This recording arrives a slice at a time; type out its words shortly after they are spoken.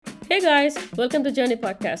Hey guys, welcome to Journey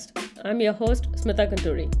Podcast. I'm your host, Smita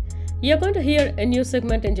Kanturi. You're going to hear a new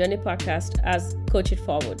segment in Journey Podcast as Coach It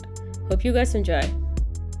Forward. Hope you guys enjoy.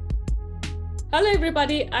 Hello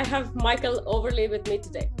everybody, I have Michael Overlie with me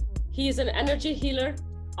today. He is an energy healer,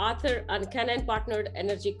 author, and Canine-Partnered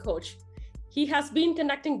energy coach. He has been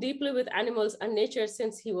connecting deeply with animals and nature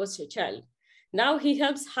since he was a child. Now he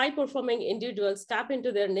helps high-performing individuals tap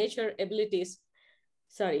into their natural abilities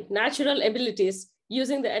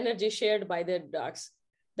using the energy shared by their dogs.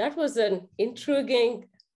 That was an intriguing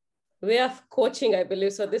way of coaching, I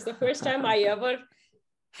believe. So this is the first time I ever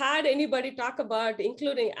had anybody talk about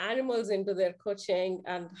including animals into their coaching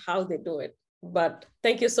and how they do it. But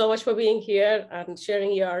thank you so much for being here and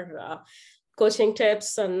sharing your coaching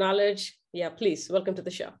tips and knowledge. Yeah, please, welcome to the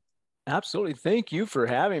show. Absolutely. Thank you for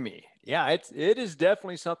having me. Yeah, it is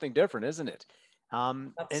definitely something different, isn't it?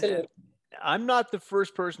 Absolutely. And I'm not the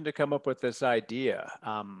first person to come up with this idea.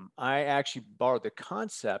 I actually borrowed the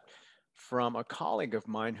concept from a colleague of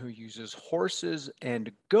mine who uses horses and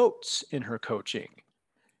goats in her coaching.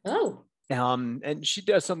 Oh. And she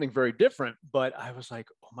does something very different, but I was like,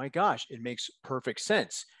 oh my gosh, it makes perfect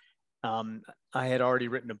sense. I had already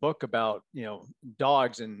written a book about,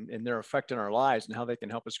 dogs and their effect on our lives and how they can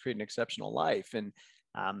help us create an exceptional life. And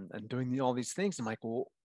doing all these things, I'm like, well,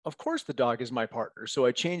 of course the dog is my partner. So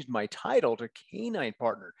I changed my title to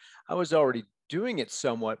Canine-Partnered. I was already doing it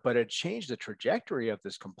somewhat, but it changed the trajectory of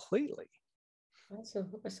this completely. Awesome.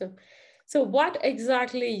 So what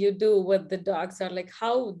exactly you do with the dogs, or like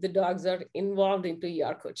how the dogs are involved into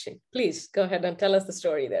your coaching? Please go ahead and tell us the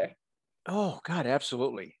story there. Oh God,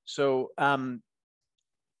 absolutely. So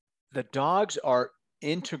the dogs are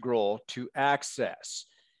integral to access.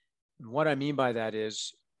 And what I mean by that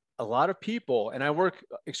is a lot of people, and I work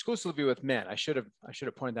exclusively with men. I should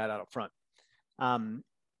have pointed that out up front.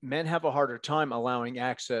 Men have a harder time allowing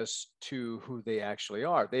access to who they actually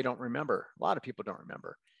are. They don't remember. A lot of people don't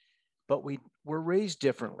remember. But we're raised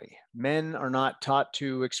differently. Men are not taught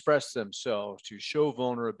to express themselves, to show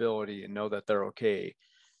vulnerability and know that they're okay,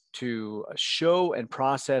 to show and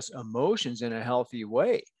process emotions in a healthy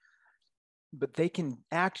way. But they can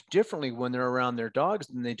act differently when they're around their dogs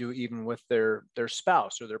than they do even with their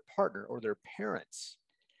spouse or their partner or their parents.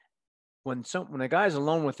 When a guy's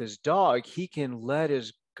alone with his dog, he can let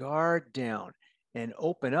his guard down and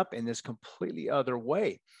open up in this completely other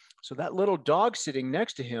way. So that little dog sitting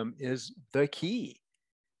next to him is the key.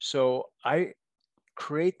 So I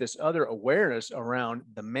create this other awareness around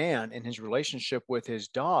the man and his relationship with his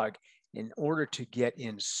dog in order to get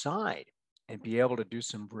inside and be able to do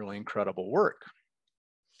some really incredible work.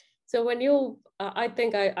 So when I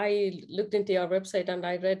think I looked into your website and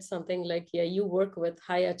I read something like, yeah, you work with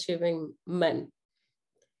high achieving men.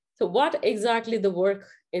 So what exactly the work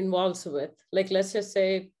involves with? Like, let's just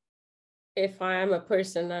say, if I am a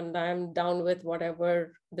person and I'm down with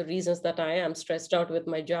whatever the reasons that I am stressed out with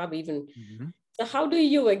my job even. Mm-hmm. So how do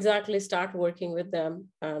you exactly start working with them?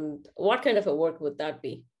 And what kind of a work would that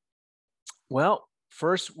be? Well,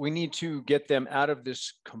 first, we need to get them out of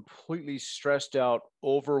this completely stressed out,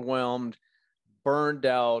 overwhelmed, burned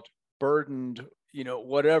out, burdened,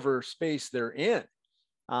 whatever space they're in.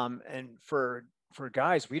 And for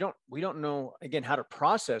guys, we don't know, again, how to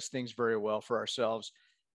process things very well for ourselves.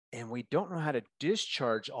 And we don't know how to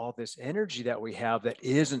discharge all this energy that we have that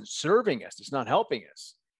isn't serving us. It's not helping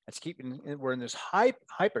us. We're in this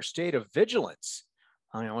hyper state of vigilance.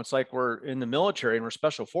 It's like we're in the military and we're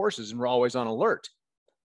special forces and we're always on alert.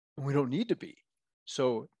 And we don't need to be.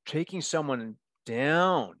 So taking someone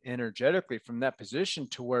down energetically from that position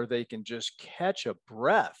to where they can just catch a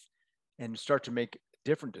breath and start to make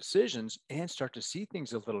different decisions and start to see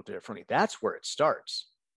things a little differently. That's where it starts.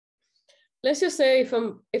 Let's just say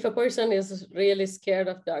if a person is really scared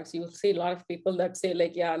of dogs, you'll see a lot of people that say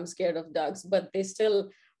like, yeah, I'm scared of dogs, but they still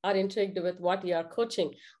are intrigued with what you are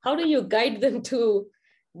coaching. How do you guide them to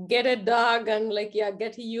get a dog and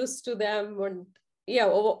get used to them? And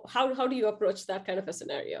how do you approach that kind of a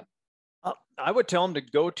scenario? I would tell them to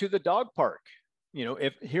go to the dog park.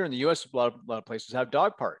 If here in the US, a lot of places have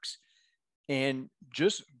dog parks. And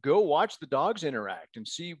just go watch the dogs interact and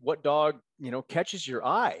see what dog, catches your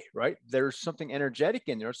eye, right? There's something energetic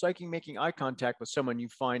in there. It's like you're making eye contact with someone you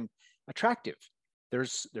find attractive.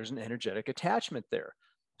 There's an energetic attachment there.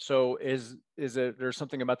 So there's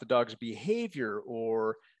something about the dog's behavior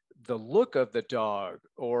or the look of the dog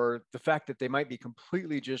or the fact that they might be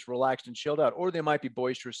completely just relaxed and chilled out, or they might be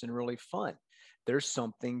boisterous and really fun. There's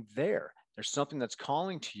something there. There's something that's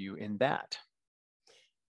calling to you in that.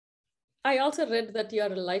 I also read that you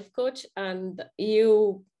are a life coach and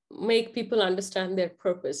you make people understand their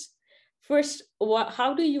purpose. first,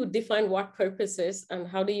 how do you define what purpose is, and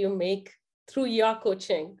how do you make, through your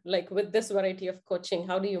coaching, like with this variety of coaching,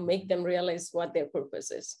 how do you make them realize what their purpose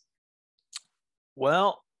is?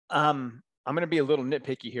 Well, I'm going to be a little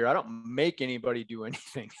nitpicky here. I don't make anybody do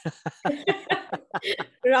anything.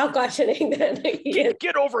 Raw cautioning then.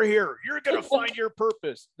 Get over here. You're going to find your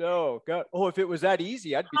purpose. No, God. Oh, if it was that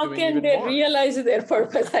easy, I'd be How doing can even they more. realize their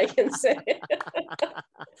purpose, I can say.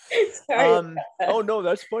 Sorry. Oh no,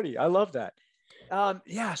 that's funny. I love that.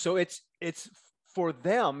 Yeah, so it's for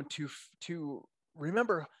them to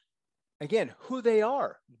remember again who they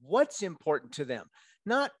are, what's important to them,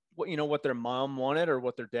 not what their mom wanted or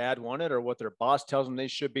what their dad wanted or what their boss tells them they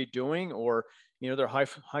should be doing, or their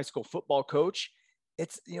high school football coach.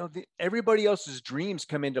 It's everybody else's dreams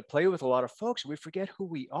come into play with a lot of folks. We forget who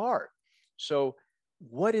we are. So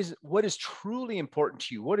what is truly important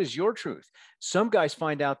to you? What is your truth? Some guys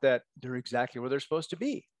find out that they're exactly where they're supposed to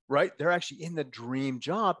be, right? They're actually in the dream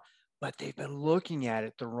job, but they've been looking at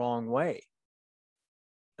it the wrong way.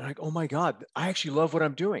 They're like, oh my God, I actually love what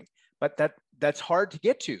I'm doing. But that's hard to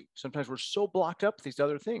get to. Sometimes we're so blocked up with these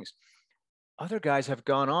other things. Other guys have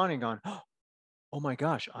gone on and gone, oh my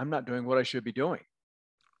gosh, I'm not doing what I should be doing.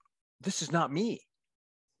 This is not me.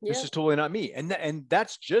 Yeah. This is totally not me. And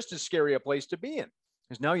that's just as scary a place to be in,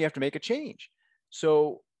 because now you have to make a change.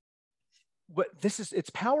 So, but it's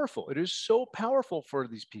powerful. It is so powerful for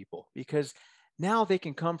these people, because now they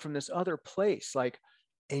can come from this other place, like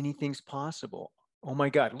anything's possible. Oh my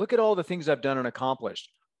God, look at all the things I've done and accomplished.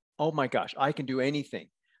 Oh my gosh, I can do anything.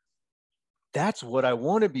 That's what I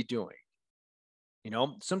want to be doing.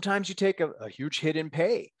 Sometimes you take a huge hit in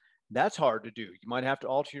pay. That's hard to do. You might have to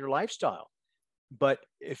alter your lifestyle. But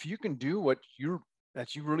if you can do what you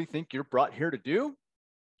really think you're brought here to do,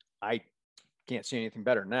 I can't see anything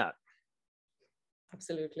better than that.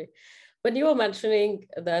 Absolutely. But you were mentioning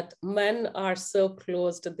that men are so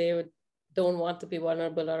closed, they don't want to be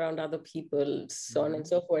vulnerable around other people, so on and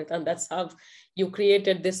so forth. And that's how you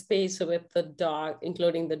created this space with the dog,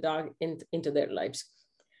 including the dog into their lives.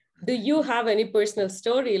 Do you have any personal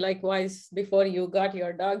story, likewise, before you got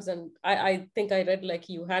your dogs? And I think I read like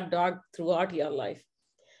you had dog throughout your life.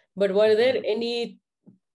 But were there any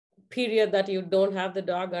period that you don't have the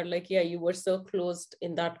dog, or you were so closed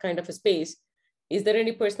in that kind of a space? Is there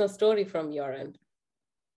any personal story from your end?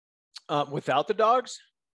 Without the dogs?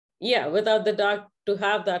 Yeah, without the dog, to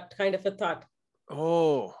have that kind of a thought.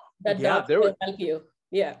 Oh, that yeah, dogs will help you.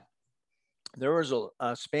 Yeah. There was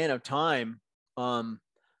a span of time.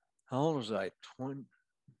 How old was I?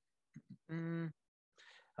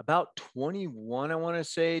 About 21, I want to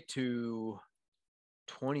say, to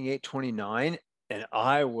 28, 29. And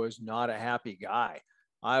I was not a happy guy.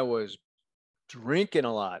 I was drinking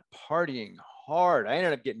a lot, partying hard. I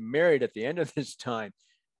ended up getting married at the end of this time.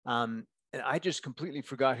 And I just completely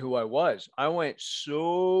forgot who I was. I went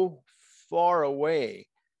so far away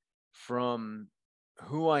from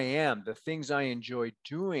who I am, the things I enjoy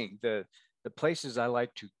doing, the places I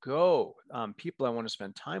like to go, people I want to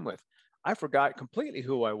spend time with. I forgot completely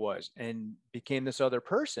who I was and became this other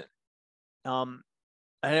person. And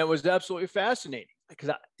it was absolutely fascinating,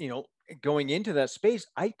 because going into that space,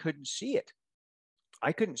 I couldn't see it.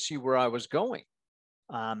 I couldn't see where I was going.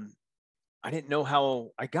 I didn't know how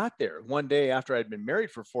I got there. One day after I'd been married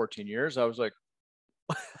for 14 years, I was like,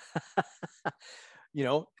 but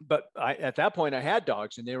at that point I had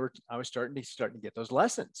dogs, and I was starting to get those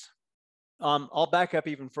lessons. I'll back up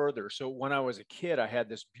even further. So when I was a kid, I had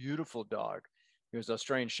this beautiful dog. He was an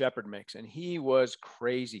Australian Shepherd mix, and he was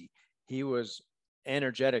crazy. He was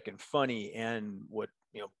energetic and funny, and would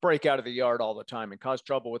break out of the yard all the time and cause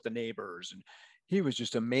trouble with the neighbors. And he was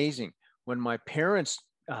just amazing. When my parents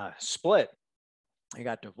split, I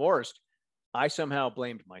got divorced, I somehow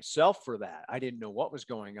blamed myself for that. I didn't know what was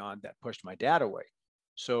going on that pushed my dad away.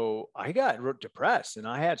 So I got depressed, and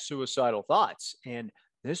I had suicidal thoughts. And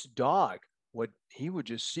this dog would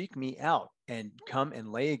just seek me out and come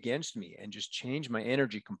and lay against me and just change my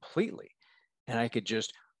energy completely. And I could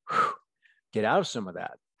just get out of some of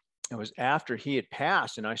that. It was after he had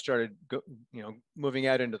passed and I started moving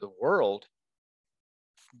out into the world,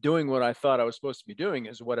 doing what I thought I was supposed to be doing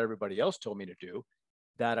is what everybody else told me to do,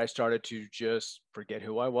 that I started to just forget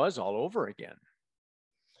who I was all over again.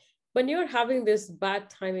 When you're having this bad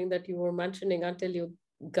timing that you were mentioning until you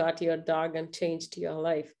got your dog and changed your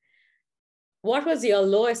life, what was your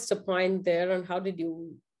lowest point there, and how did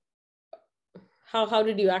you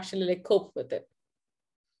actually cope with it?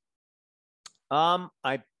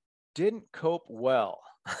 I didn't cope well.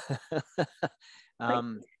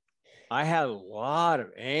 I had a lot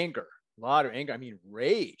of anger, lot of anger. I mean,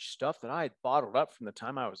 rage, stuff that I had bottled up from the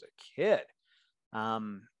time I was a kid.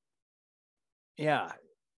 Um, yeah,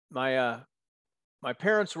 my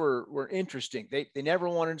parents were interesting. They never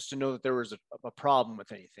wanted us to know that there was a problem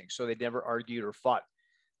with anything, so they never argued or fought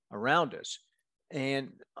around us.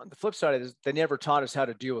 And on the flip side of this, they never taught us how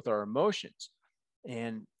to deal with our emotions.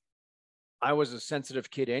 And I was a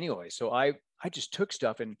sensitive kid anyway, so I just took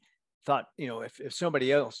stuff and thought, if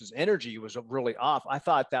somebody else's energy was really off, I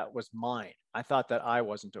thought that was mine. I thought that I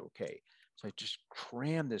wasn't okay. So I just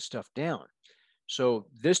crammed this stuff down. So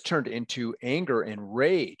this turned into anger and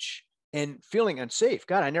rage and feeling unsafe.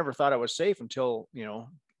 God, I never thought I was safe until,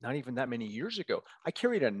 not even that many years ago. I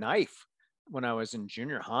carried a knife when I was in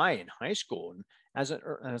junior high and high school. And as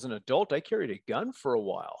an adult, I carried a gun for a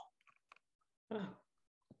while. Oh.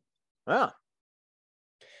 Yeah.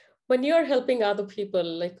 When you're helping other people,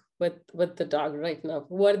 like with the dog right now,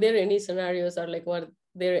 were there any scenarios, or like were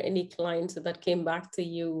there any clients that came back to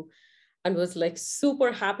you and was like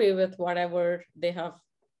super happy with whatever they have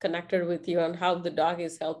connected with you and how the dog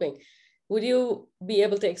is helping? Would you be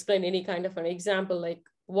able to explain any kind of an example, like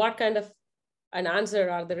what kind of an answer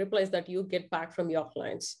are the replies that you get back from your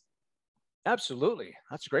clients? Absolutely.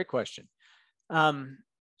 That's a great question.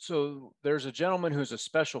 So there's a gentleman who's a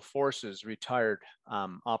special forces retired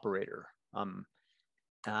operator.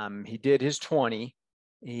 He did his 20.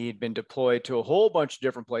 He'd been deployed to a whole bunch of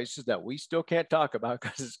different places that we still can't talk about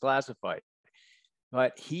because it's classified.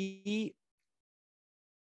 But he,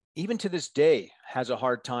 even to this day, has a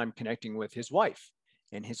hard time connecting with his wife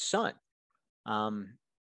and his son.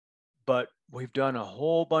 But we've done a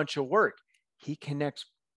whole bunch of work. He connects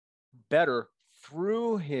better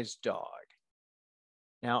through his dog.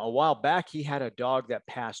 Now, a while back, he had a dog that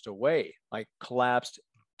passed away, like collapsed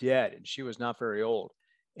dead, and she was not very old.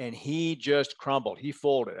 And he just crumbled. He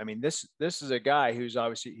folded. I mean, this is a guy who's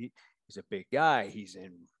obviously, he's a big guy. He's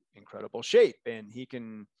in incredible shape, and he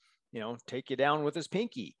can, take you down with his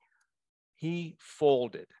pinky. He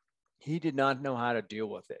folded. He did not know how to deal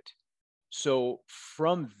with it. So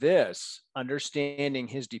from this, understanding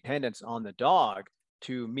his dependence on the dog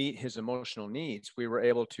to meet his emotional needs, we were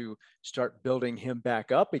able to start building him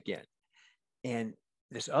back up again. And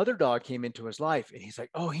this other dog came into his life, and he's like,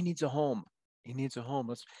 oh, he needs a home. He needs a home.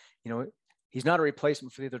 Let's, he's not a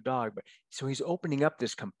replacement for the other dog, but so he's opening up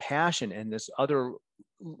this compassion and this other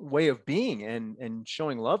way of being and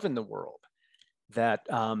showing love in the world that,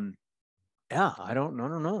 I don't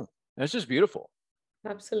know. It's just beautiful.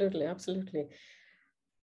 Absolutely, absolutely.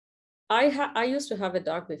 I used to have a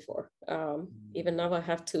dog before. Even now I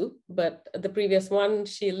have two, but the previous one,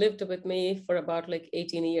 she lived with me for about like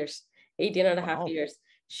 18 years, 18 and a half years.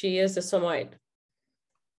 She is a Samoyed.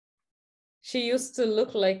 She used to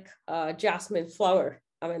look like a jasmine flower.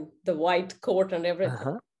 I mean, the white coat and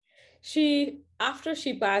everything. After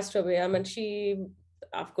she passed away, I mean,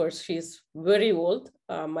 of course, she's very old.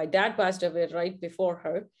 My dad passed away right before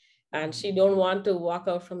her, and she don't want to walk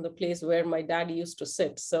out from the place where my dad used to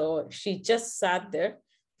sit. So she just sat there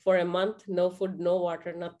for a month, no food, no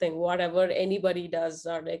water, nothing, whatever anybody does,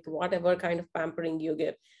 or like whatever kind of pampering you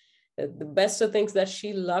get. The best of things that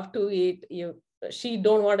she loved to eat, she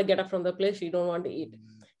don't want to get up from the place. She don't want to eat.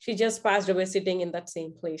 She just passed away sitting in that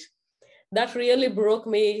same place. That really broke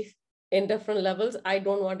me in different levels. I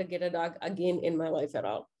don't want to get a dog again in my life at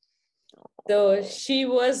all. So she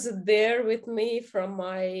was there with me from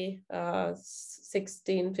my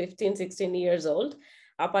 16 years old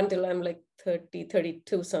up until I'm like 30,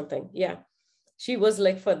 32 something. Yeah. She was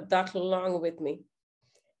like for that long with me.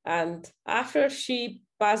 And after she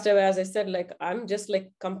passed away, as I said, like, I'm just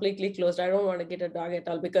like completely closed. I don't want to get a dog at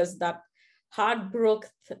all because that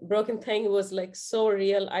broken thing was like so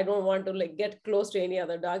real. I don't want to like get close to any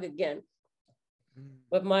other dog again.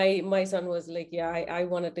 But my son was like, yeah, I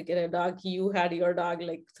wanted to get a dog. You had your dog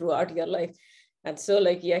like throughout your life. And so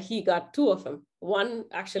like, yeah, he got two of them. One,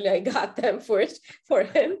 actually, I got them first for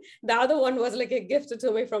him. The other one was like a gift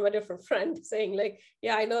to me from a different friend saying like,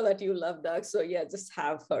 yeah, I know that you love dogs. So yeah, just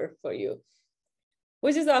have her for you,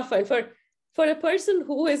 which is all fine. For a person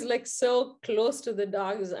who is like so close to the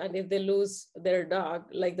dogs, and if they lose their dog,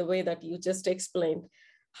 like the way that you just explained,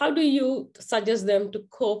 how do you suggest them to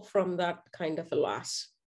cope from that kind of a loss?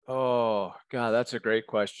 Oh, God, that's a great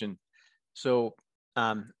question. So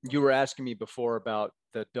you were asking me before about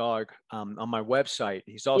the dog on my website.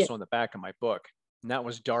 He's also on the back of my book, and that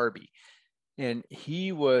was Darby. And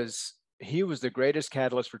he was the greatest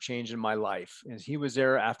catalyst for change in my life. And he was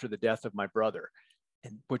there after the death of my brother,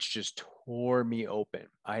 and which just tore me open.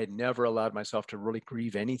 I had never allowed myself to really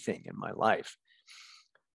grieve anything in my life.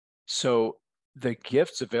 So the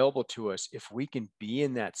gifts available to us, if we can be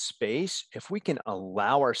in that space, if we can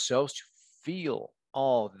allow ourselves to feel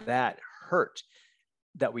all that hurt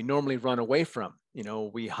that we normally run away from,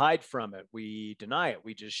 we hide from it, we deny it,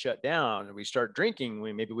 we just shut down, and we start drinking,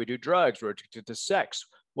 maybe we do drugs, we're addicted to sex,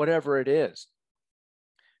 whatever it is.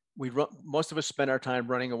 Most of us spend our time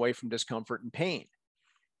running away from discomfort and pain.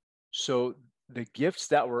 So the gifts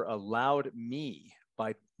that were allowed me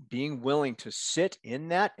by being willing to sit in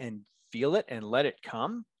that and feel it and let it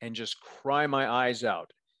come and just cry my eyes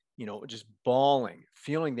out, just bawling,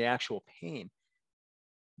 feeling the actual pain,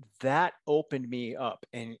 that opened me up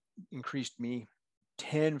and increased me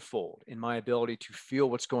tenfold in my ability to feel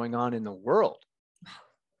what's going on in the world.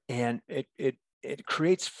 And it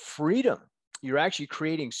creates freedom. You're actually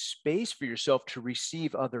creating space for yourself to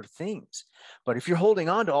receive other things. But if you're holding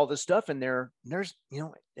on to all this stuff and there's,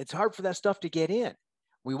 it's hard for that stuff to get in.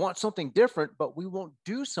 We want something different, but we won't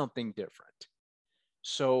do something different.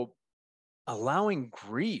 So allowing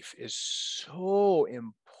grief is so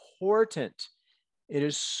important. It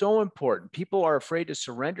is so important. People are afraid to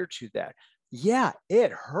surrender to that. Yeah,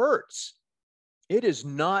 it hurts. It is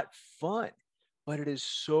not fun, but it is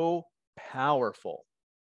so powerful.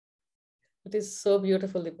 It is so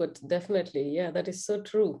beautifully put. Definitely. Yeah, that is so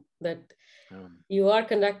true, that you are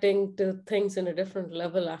connecting to things in a different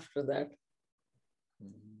level after that.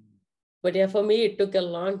 But yeah, for me, it took a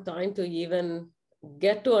long time to even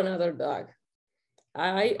get to another dog.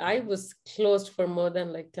 I was closed for more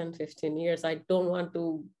than like 10, 15 years. I don't want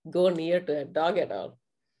to go near to a dog at all.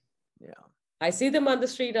 Yeah. I see them on the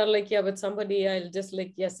street or like, with somebody, I'll just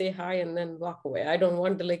like, say hi and then walk away. I don't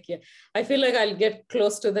want to I feel like I'll get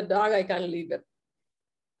close to the dog. I can't leave it.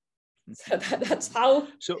 So that's how.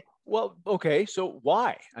 So, well, okay. So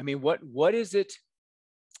why? I mean, what is it,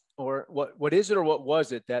 or what is it, or what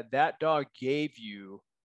was it that dog gave you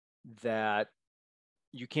that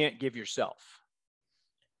you can't give yourself?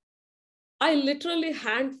 I literally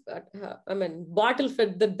bottle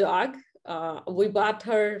fed the dog. We bought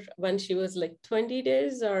her when she was like 20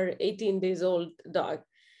 days or 18 days old dog.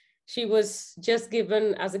 She was just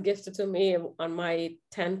given as a gift to me on my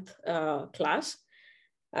 10th class.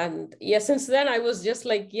 And yeah, since then I was just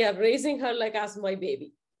raising her like as my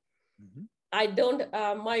baby. Mm-hmm.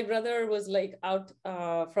 My brother was like out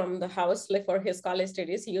from the house, like for his college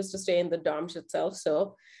studies. He used to stay in the dorms itself.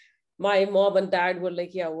 So my mom and dad were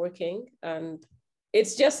working, and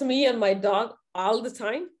it's just me and my dog all the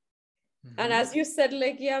time. Mm-hmm. And as you said,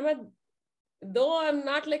 though I'm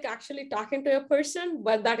not actually talking to a person,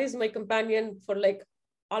 but that is my companion for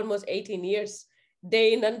almost 18 years,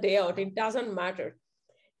 day in and day out. It doesn't matter.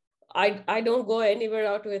 I don't go anywhere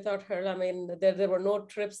out without her. I mean, there were no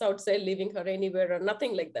trips outside, leaving her anywhere or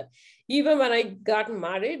nothing like that. Even when I got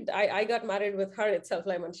married, I got married with her itself.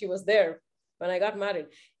 When she was there when I got married.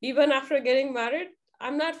 Even after getting married,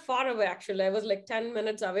 I'm not far away, actually. I was 10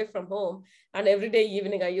 minutes away from home. And every day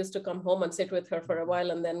evening, I used to come home and sit with her for a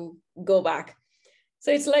while and then go back.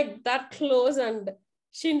 So it's that close. And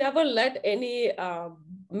she never let any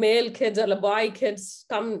male kids or boy kids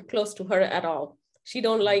come close to her at all. She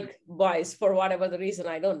don't like boys for whatever the reason,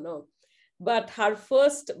 I don't know. But her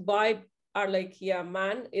first boy are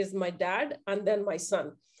man is my dad and then my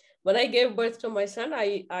son. When I gave birth to my son,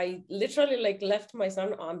 I literally left my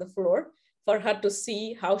son on the floor for her to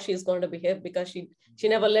see how she's going to behave, because she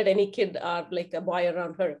never let any kid or a boy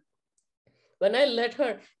around her. When I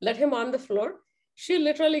let him on the floor, she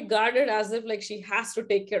literally guarded as if she has to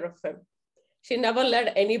take care of him. She never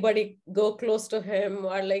let anybody go close to him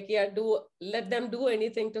or let them do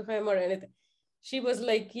anything to him or anything. She was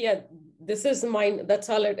this is mine. That's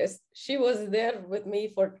all it is. She was there with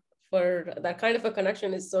me for that kind of a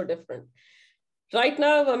connection is so different. Right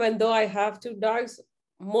now, though I have two dogs,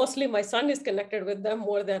 mostly my son is connected with them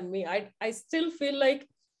more than me. I still feel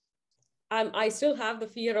I still have the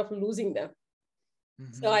fear of losing them.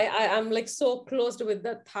 Mm-hmm. So I'm so closed with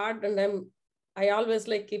that thought, and I always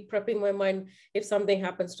keep prepping my mind, if something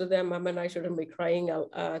happens to them, I shouldn't be crying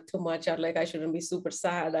too much, or I shouldn't be super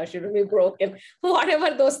sad, I shouldn't be broken,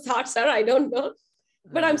 whatever those thoughts are, I don't know,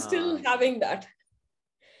 but I'm still having that.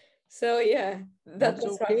 So yeah, that's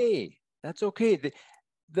okay. Right. That's okay.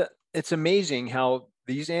 It's amazing how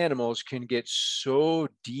these animals can get so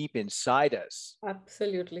deep inside us.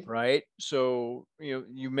 Absolutely. Right. So,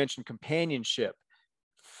 you mentioned companionship.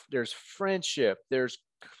 There's friendship. There's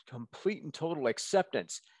complete and total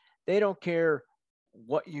acceptance. They don't care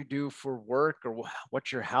what you do for work or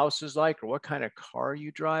what your house is like or what kind of car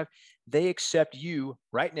you drive. They accept you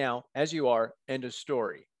right now as you are. End of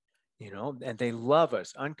story. And they love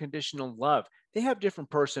us, unconditional love. They have different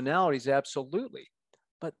personalities, absolutely,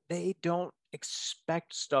 but they don't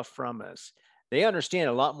expect stuff from us. They understand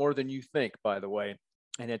a lot more than you think, by the way.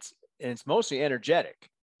 And it's mostly energetic.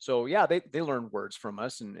 So yeah, they learn words from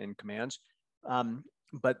us and commands.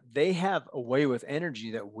 But they have a way with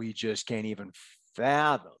energy that we just can't even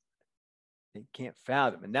fathom. They can't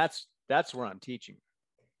fathom. And that's where I'm teaching.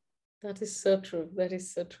 That is so true. That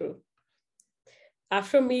is so true.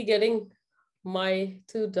 After me getting my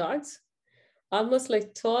two dogs, almost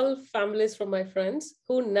like 12 families from my friends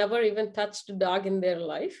who never even touched a dog in their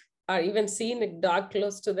life or even seen a dog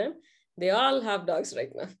close to them, they all have dogs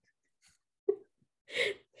right now.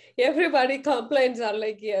 Everybody complains are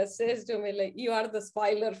like, yes, says to me, like, you are the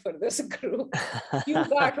spoiler for this group. You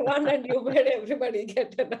got one and you made everybody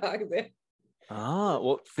get a dog there.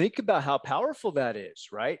 Well, think about how powerful that is,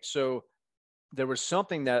 right? So there was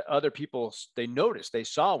something that other people, they noticed, they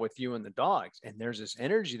saw with you and the dogs, and there's this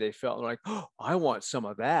energy they felt like, oh, I want some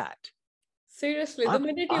of that. Seriously, I'm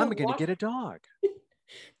going to get a dog.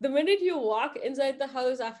 The minute you walk inside the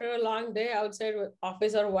house after a long day outside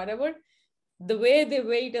office or whatever, the way they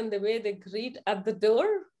wait and the way they greet at the door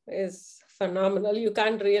is phenomenal. You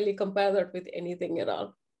can't really compare that with anything at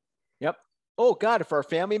all. Yep. Oh God, if our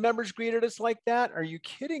family members greeted us like that, are you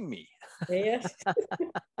kidding me? Yes.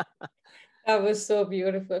 That was so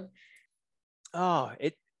beautiful. Oh,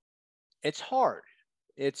 it's hard.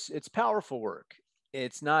 It's powerful work.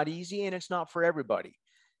 It's not easy and it's not for everybody.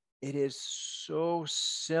 It is so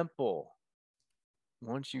simple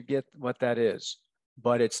once you get what that is,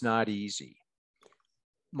 but it's not easy.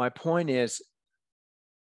 My point is,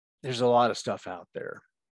 there's a lot of stuff out there.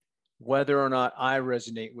 Whether or not I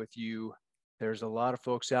resonate with you, there's a lot of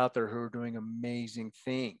folks out there who are doing amazing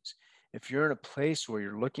things. If you're in a place where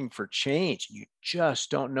you're looking for change, you just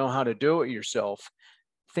don't know how to do it yourself,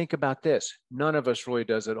 think about this. None of us really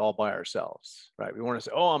does it all by ourselves, right? We want to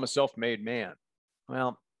say, oh, I'm a self-made man.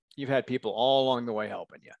 Well, you've had people all along the way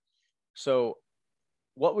helping you. So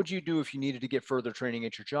what would you do if you needed to get further training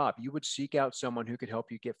at your job? You would seek out someone who could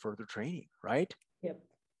help you get further training, right? Yep.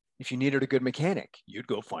 If you needed a good mechanic, you'd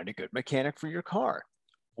go find a good mechanic for your car.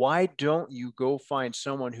 Why don't you go find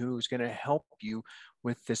someone who's going to help you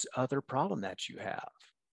with this other problem that you have?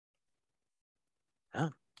 Huh?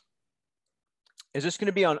 Is this going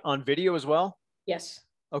to be on video as well? Yes.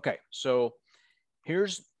 Okay, so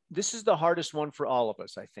this is the hardest one for all of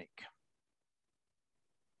us, I think.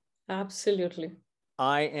 Absolutely.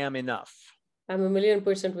 I am enough. I'm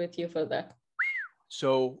 1,000,000% with you for that.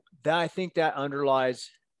 So I think that underlies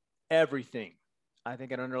everything. I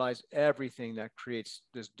think it underlies everything that creates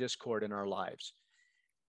this discord in our lives.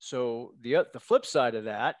 So the flip side of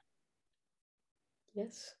that,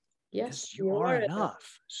 yes, is you are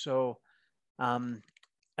enough. So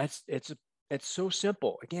it's so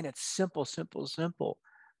simple. Again, it's simple,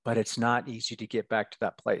 but it's not easy to get back to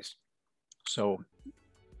that place. So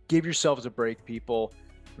give yourselves a break, people.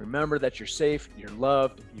 Remember that you're safe, you're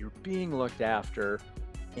loved, you're being looked after,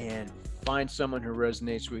 and find someone who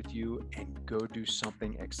resonates with you and go do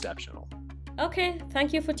something exceptional. Okay,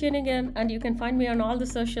 thank you for tuning in, and you can find me on all the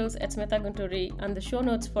socials at Smita Gunturi and the show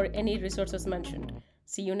notes for any resources mentioned.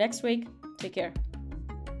 See you next week. Take care.